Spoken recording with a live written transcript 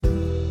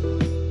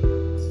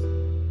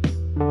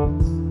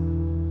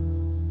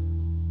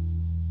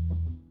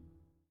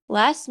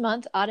Last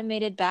month,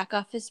 automated back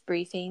office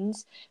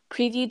briefings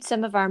previewed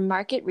some of our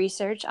market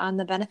research on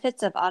the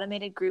benefits of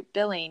automated group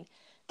billing.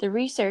 The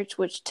research,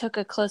 which took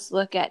a close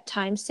look at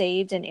time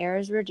saved and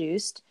errors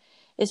reduced,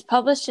 is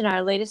published in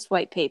our latest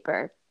white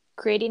paper,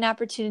 Creating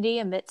Opportunity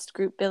Amidst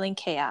Group Billing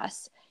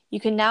Chaos.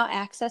 You can now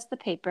access the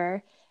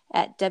paper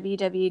at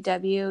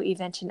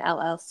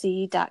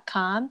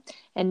www.eventionllc.com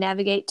and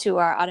navigate to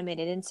our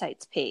Automated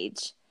Insights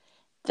page.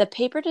 The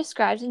paper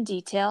describes in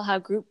detail how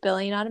group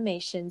billing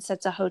automation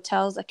sets a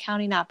hotel's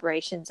accounting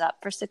operations up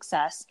for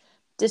success,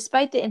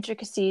 despite the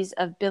intricacies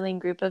of billing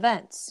group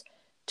events.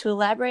 To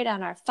elaborate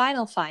on our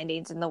final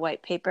findings in the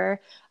white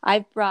paper,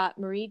 I've brought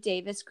Marie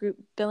Davis, Group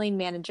Billing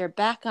Manager,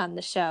 back on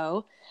the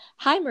show.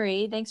 Hi,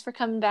 Marie. Thanks for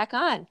coming back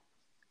on.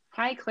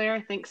 Hi,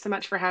 Claire. Thanks so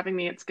much for having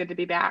me. It's good to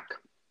be back.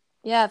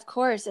 Yeah, of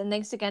course. And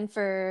thanks again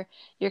for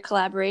your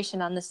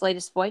collaboration on this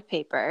latest white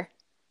paper.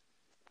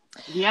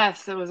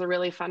 Yes, it was a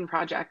really fun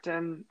project.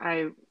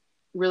 I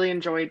really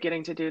enjoyed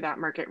getting to do that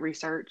market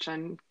research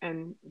and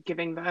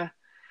giving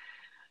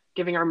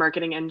our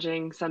marketing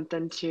engine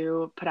something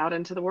to put out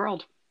into the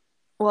world.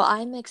 Well,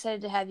 I'm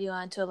excited to have you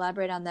on to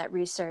elaborate on that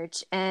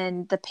research.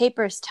 And the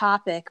paper's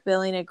topic,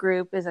 billing a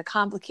group, is a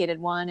complicated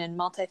one and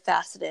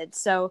multifaceted.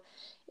 So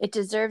it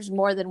deserves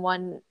more than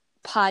one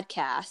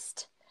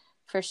podcast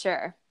for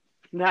sure.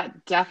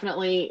 That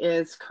definitely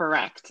is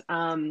correct.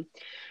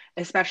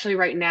 Especially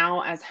right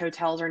now as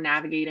hotels are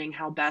navigating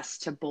how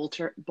best to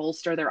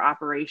bolster their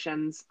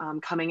operations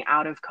coming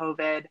out of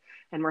COVID.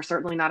 And we're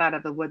certainly not out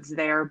of the woods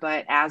there,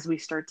 but as we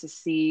start to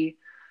see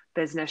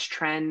business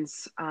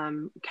trends,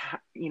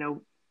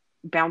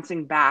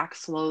 bouncing back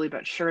slowly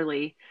but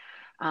surely,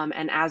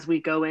 and as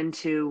we go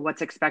into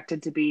what's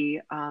expected to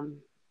be,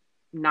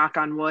 knock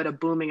on wood, a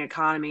booming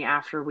economy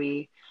after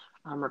we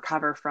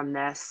recover from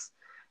this,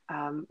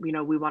 we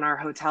want our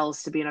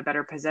hotels to be in a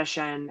better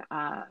position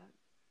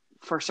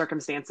for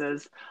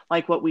circumstances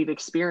like what we've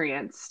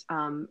experienced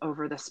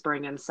over the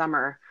spring and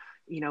summer,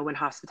 when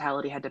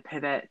hospitality had to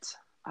pivot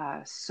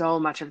so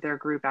much of their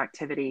group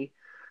activity,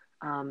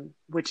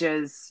 which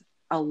is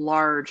a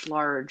large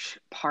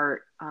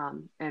part,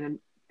 and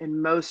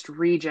in most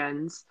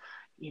regions,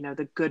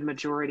 the good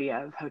majority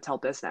of hotel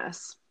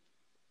business.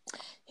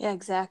 Yeah,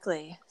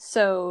 exactly.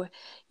 So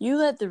you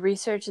led the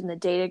research and the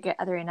data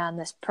gathering on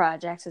this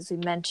project, as we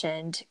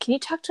mentioned. Can you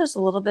talk to us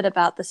a little bit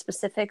about the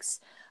specifics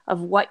of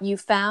what you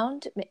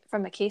found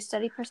from a case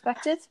study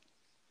perspective?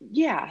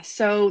 Yeah,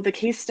 so the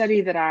case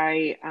study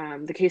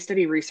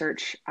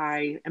research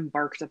I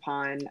embarked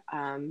upon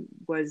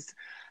was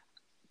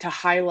to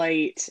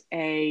highlight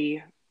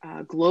a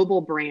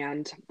global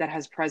brand that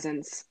has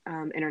presence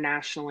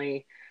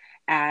internationally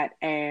at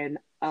a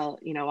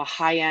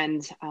high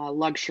end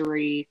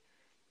luxury,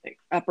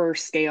 upper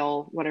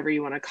scale, whatever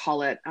you want to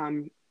call it,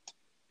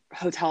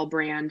 hotel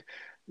brand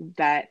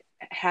that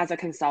has a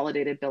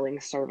consolidated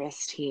billing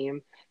service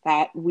team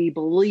that we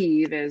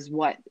believe is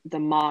what the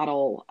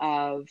model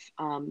of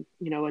what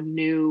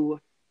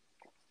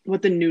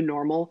the new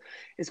normal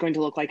is going to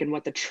look like and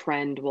what the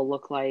trend will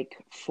look like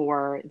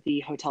for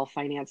the hotel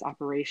finance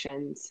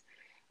operations.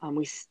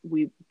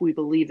 We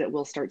believe that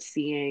we'll start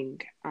seeing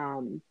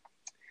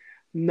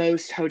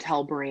most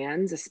hotel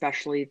brands,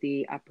 especially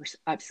the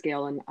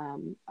upscale and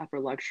upper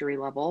luxury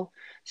level,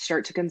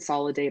 start to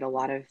consolidate a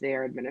lot of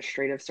their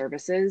administrative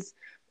services.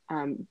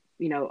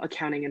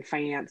 Accounting and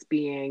finance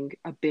being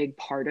a big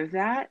part of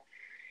that.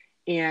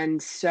 And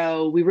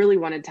so we really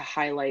wanted to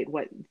highlight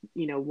what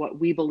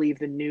we believe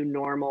the new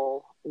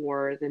normal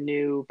or the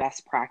new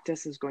best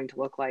practice is going to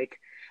look like,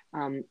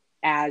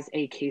 as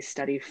a case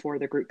study for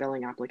the group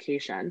billing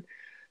application.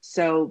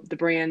 So the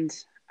brand,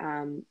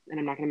 and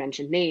I'm not going to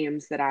mention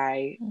names, that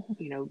I,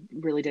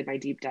 really did my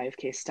deep dive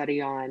case study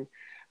on,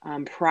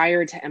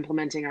 prior to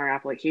implementing our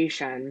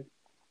application,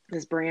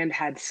 this brand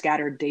had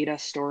scattered data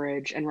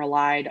storage and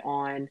relied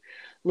on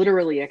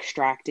literally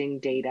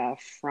extracting data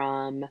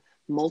from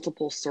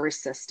multiple source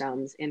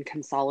systems and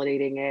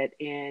consolidating it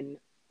in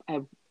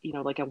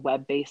like a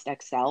web-based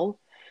Excel,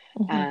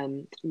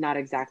 not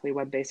exactly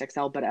web-based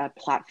Excel, but a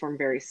platform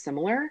very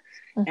similar,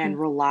 and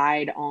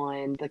relied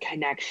on the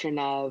connection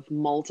of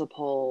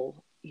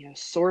multiple,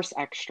 source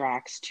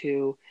extracts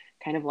to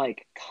kind of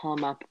like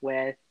come up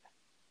with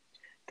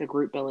the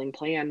group billing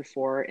plan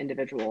for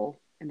individual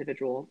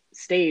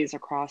stays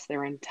across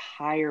their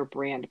entire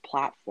brand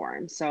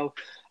platform. So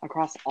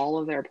across all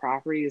of their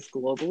properties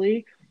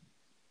globally,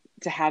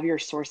 to have your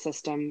source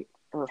system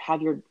or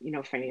have your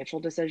financial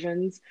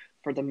decisions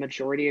for the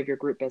majority of your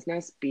group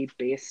business be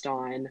based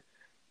on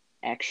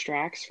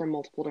extracts from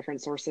multiple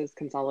different sources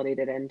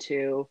consolidated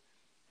into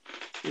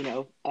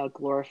a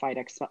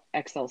glorified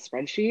Excel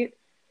spreadsheet.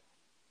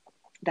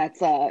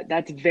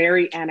 That's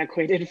very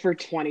antiquated for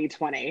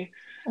 2020.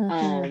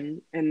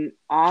 And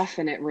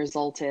often it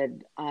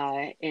resulted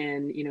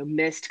in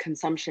missed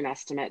consumption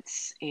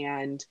estimates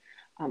and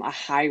a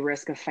high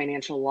risk of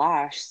financial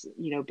loss,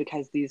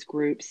 because these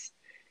groups,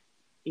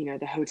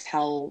 the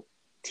hotel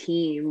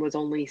team was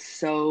only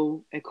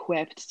so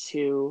equipped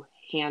to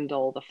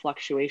handle the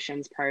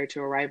fluctuations prior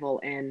to arrival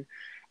in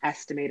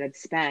estimated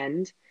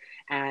spend,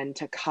 and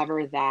to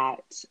cover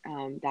that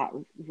that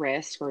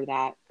risk or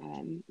that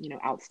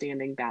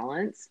outstanding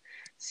balance.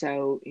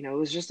 So it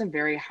was just a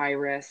very high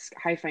risk,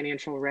 high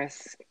financial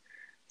risk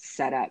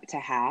setup to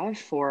have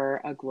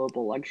for a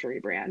global luxury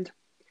brand.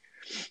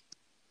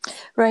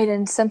 Right,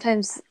 and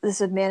sometimes this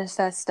would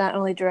manifest not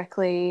only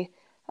directly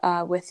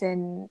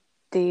within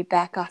the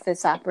back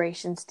office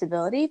operation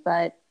stability,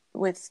 but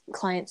with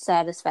client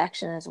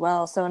satisfaction as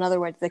well. So in other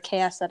words, the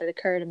chaos that had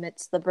occurred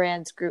amidst the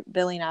brand's group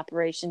billing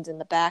operations in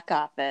the back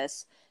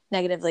office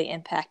negatively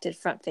impacted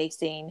front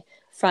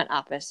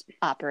office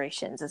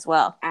operations as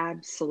well.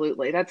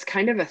 Absolutely. That's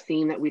kind of a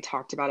theme that we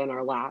talked about in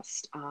our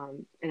last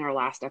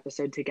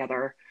episode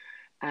together.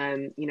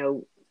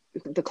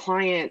 The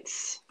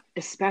clients,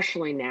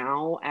 especially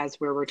now as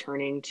we're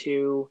returning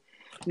to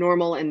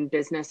normal and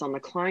business on the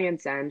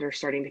client's end are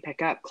starting to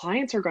pick up,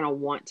 clients are going to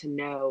want to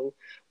know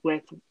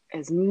with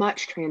as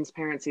much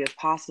transparency as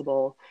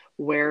possible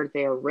where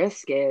their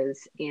risk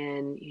is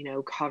in,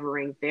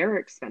 covering their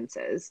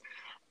expenses.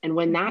 And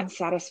when that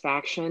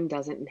satisfaction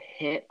doesn't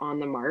hit on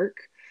the mark,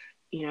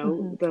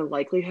 the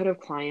likelihood of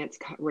clients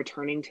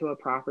returning to a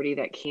property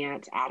that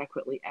can't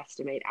adequately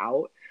estimate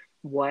out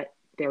what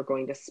they're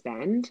going to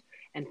spend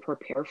and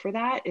prepare for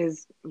that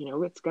is,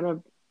 it's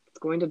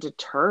going to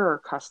deter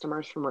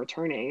customers from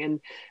returning.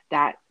 And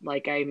that,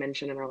 like I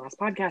mentioned in our last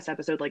podcast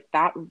episode, like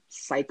that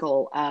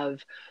cycle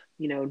of,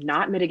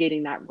 not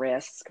mitigating that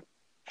risk,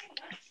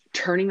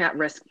 turning that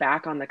risk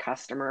back on the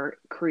customer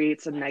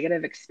creates a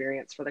negative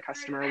experience for the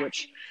customer,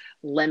 which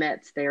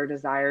limits their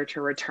desire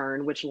to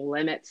return, which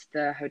limits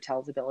the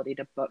hotel's ability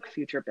to book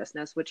future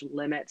business, which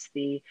limits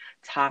the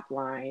top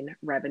line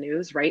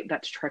revenues, right?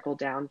 That's trickled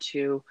down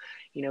to,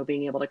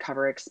 being able to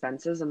cover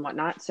expenses and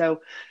whatnot. So,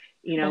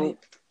 Right.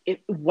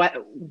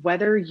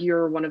 whether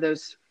you're one of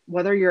those,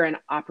 whether you're in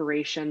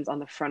operations on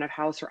the front of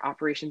house or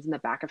operations in the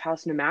back of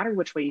house, no matter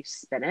which way you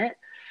spin it,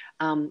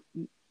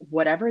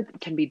 whatever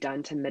can be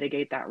done to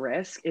mitigate that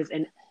risk is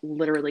in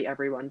literally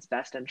everyone's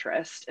best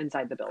interest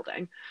inside the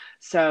building.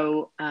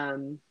 So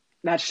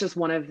that's just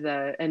one of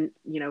the, and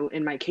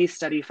in my case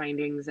study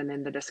findings and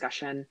in the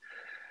discussion,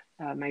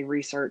 my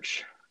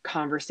research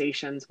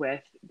conversations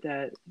with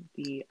the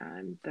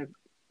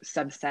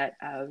subset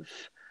of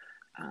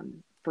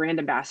brand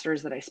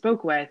ambassadors that I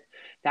spoke with,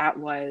 that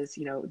was,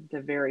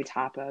 the very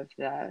top of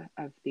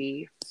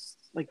the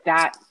like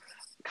that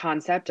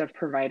concept of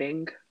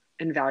providing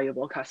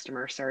invaluable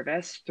customer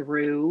service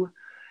through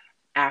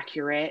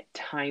accurate,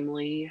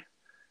 timely,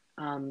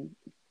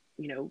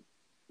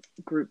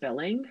 group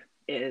billing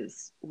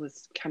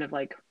was kind of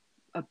like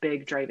a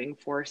big driving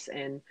force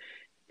in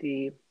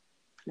the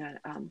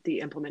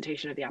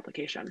implementation of the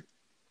application.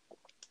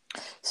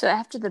 So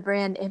after the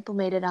brand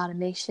implemented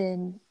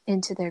automation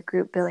into their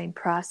group billing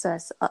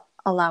process,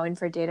 allowing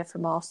for data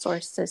from all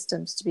source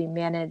systems to be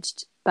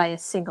managed by a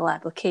single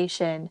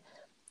application,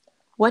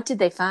 what did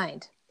they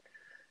find?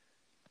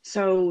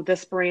 So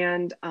this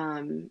brand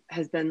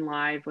has been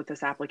live with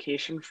this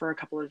application for a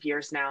couple of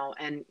years now.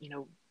 And,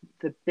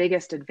 the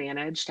biggest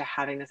advantage to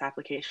having this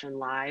application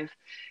live,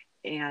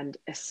 and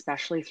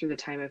especially through the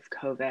time of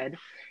COVID,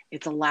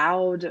 it's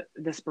allowed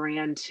this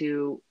brand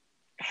to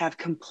have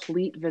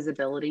complete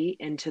visibility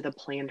into the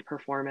planned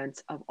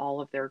performance of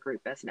all of their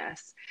group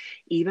business,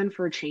 even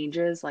for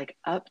changes like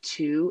up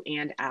to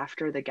and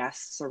after the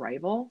guest's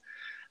arrival.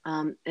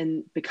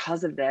 And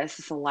because of this,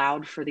 it's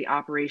allowed for the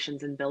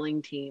operations and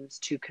billing teams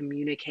to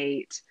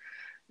communicate,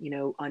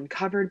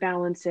 uncovered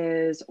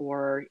balances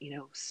or,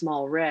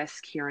 small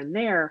risk here and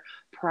there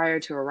prior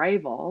to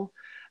arrival.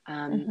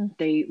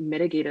 They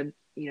mitigated,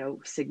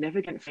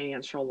 significant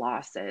financial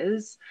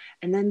losses.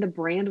 And then the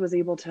brand was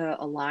able to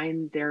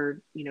align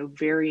their,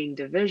 varying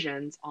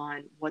divisions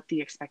on what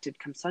the expected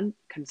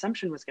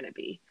consumption was going to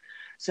be.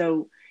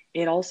 So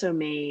it also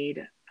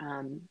made,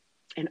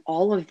 and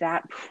all of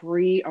that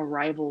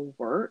pre-arrival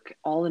work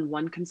all in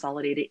one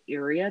consolidated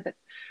area that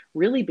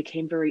really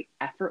became very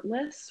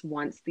effortless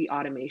once the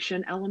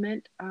automation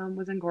element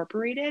was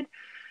incorporated.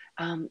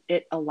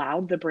 It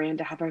allowed the brand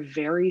to have a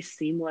very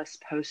seamless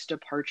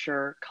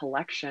post-departure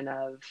collection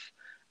of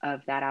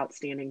that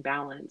outstanding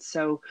balance.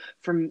 So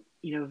from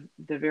the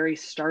very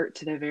start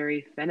to the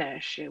very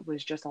finish, it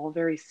was just all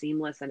very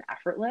seamless and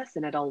effortless,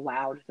 and it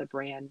allowed the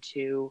brand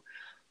to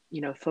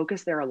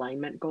focus their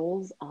alignment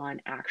goals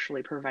on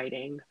actually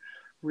providing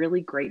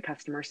really great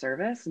customer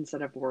service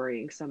instead of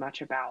worrying so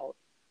much about,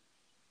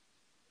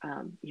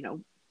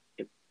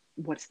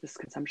 what's this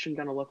consumption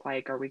going to look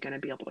like? Are we going to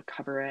be able to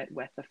cover it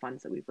with the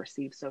funds that we've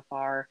received so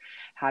far?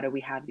 How do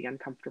we have the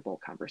uncomfortable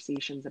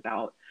conversations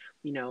about,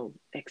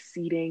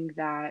 exceeding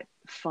that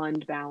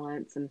fund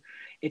balance? And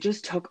it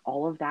just took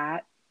all of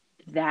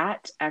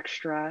that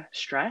extra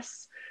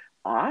stress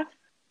off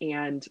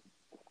and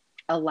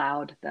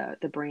allowed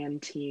the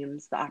brand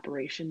teams, the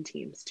operation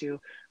teams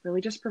to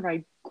really just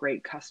provide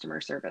great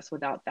customer service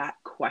without that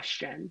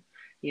question,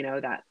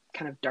 that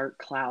kind of dark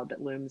cloud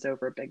that looms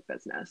over big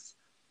business.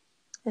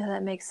 Yeah,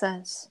 that makes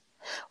sense.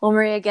 Well,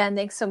 Maria, again,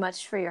 thanks so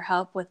much for your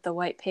help with the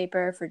white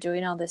paper, for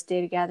doing all this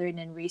data gathering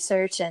and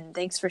research, and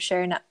thanks for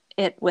sharing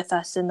it with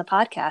us on the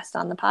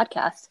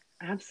podcast.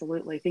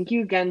 Absolutely. Thank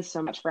you again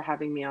so much for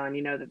having me on.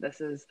 You know that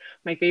this is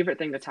my favorite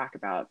thing to talk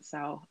about.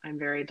 So I'm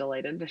very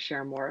delighted to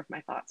share more of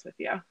my thoughts with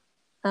you.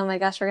 Oh my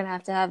gosh, we're going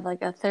to have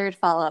like a third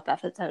follow-up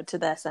episode to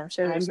this. I'm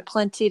sure there's I'm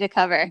plenty to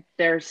cover.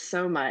 There's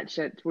so much.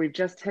 We've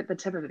just hit the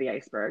tip of the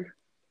iceberg.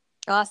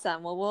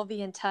 Awesome. Well, we'll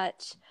be in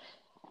touch.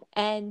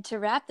 And to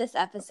wrap this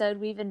episode,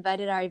 we've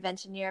invited our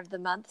Eventioneer of the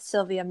Month,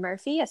 Sylvia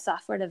Murphy, a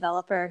software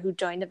developer who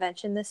joined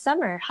Evention this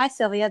summer. Hi,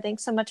 Sylvia.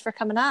 Thanks so much for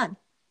coming on.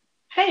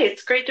 Hey,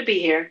 it's great to be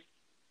here.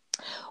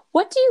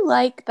 What do you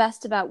like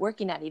best about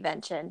working at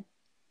Evention?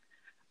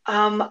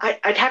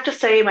 I'd have to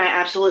say my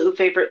absolute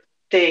favorite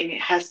thing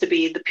has to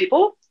be the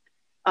people.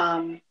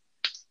 Um,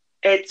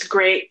 it's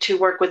great to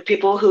work with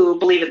people who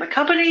believe in the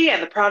company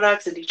and the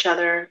products and each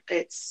other.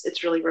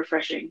 It's really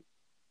refreshing.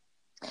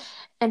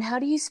 And how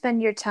do you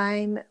spend your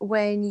time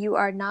when you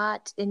are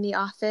not in the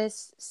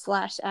office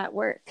 / at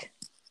work?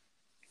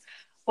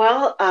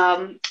 Well,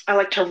 I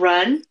like to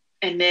run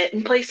and knit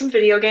and play some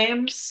video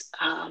games.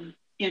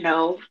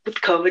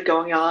 With COVID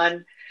going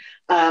on,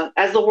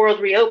 as the world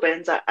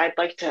reopens, I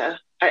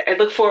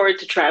look forward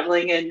to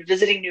traveling and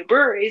visiting new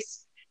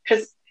breweries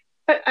because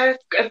I've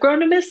grown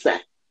to miss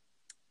that.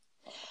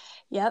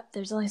 Yep,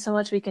 there's only so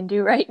much we can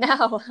do right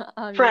now.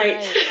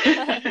 Right. You're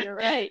right. You're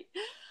right.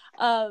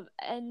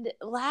 And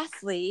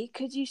lastly,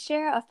 could you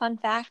share a fun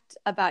fact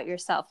about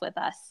yourself with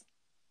us?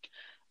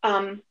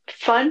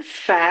 Fun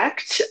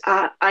fact,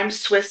 I'm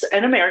Swiss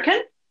and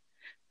American.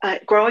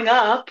 Growing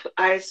up,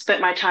 I spent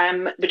my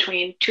time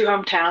between two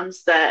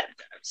hometowns that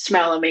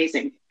smell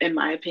amazing, in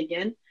my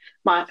opinion.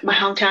 My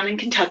hometown in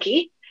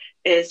Kentucky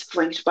is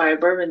flanked by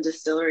bourbon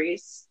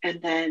distilleries,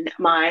 and then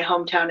my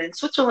hometown in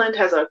Switzerland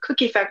has a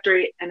cookie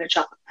factory and a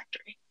chocolate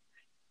factory.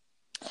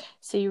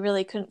 So you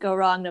really couldn't go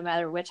wrong no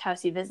matter which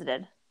house you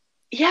visited.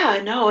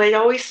 Yeah, no, it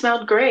always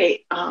smelled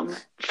great.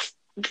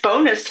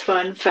 Bonus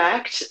fun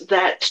fact,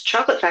 that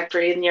chocolate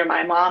factory near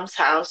my mom's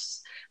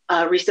house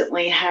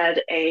recently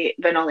had a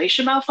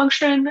ventilation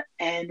malfunction,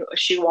 and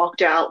she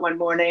walked out one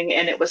morning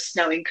and it was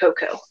snowing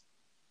cocoa.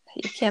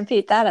 You can't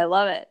beat that. I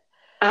love it.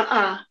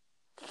 Uh-uh.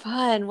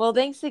 Fun. Well,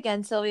 thanks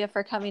again, Sylvia,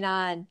 for coming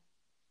on.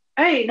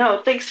 Hey,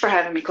 no, thanks for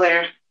having me,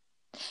 Claire.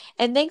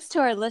 And thanks to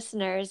our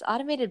listeners,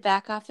 Automated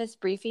Back Office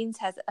Briefings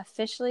has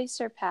officially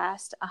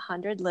surpassed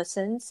 100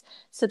 listens.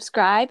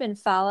 Subscribe and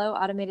follow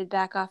Automated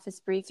Back Office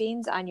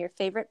Briefings on your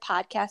favorite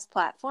podcast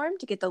platform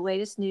to get the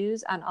latest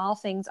news on all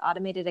things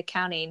automated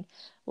accounting.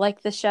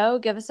 Like the show,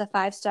 give us a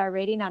 5-star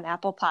rating on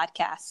Apple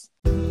Podcasts.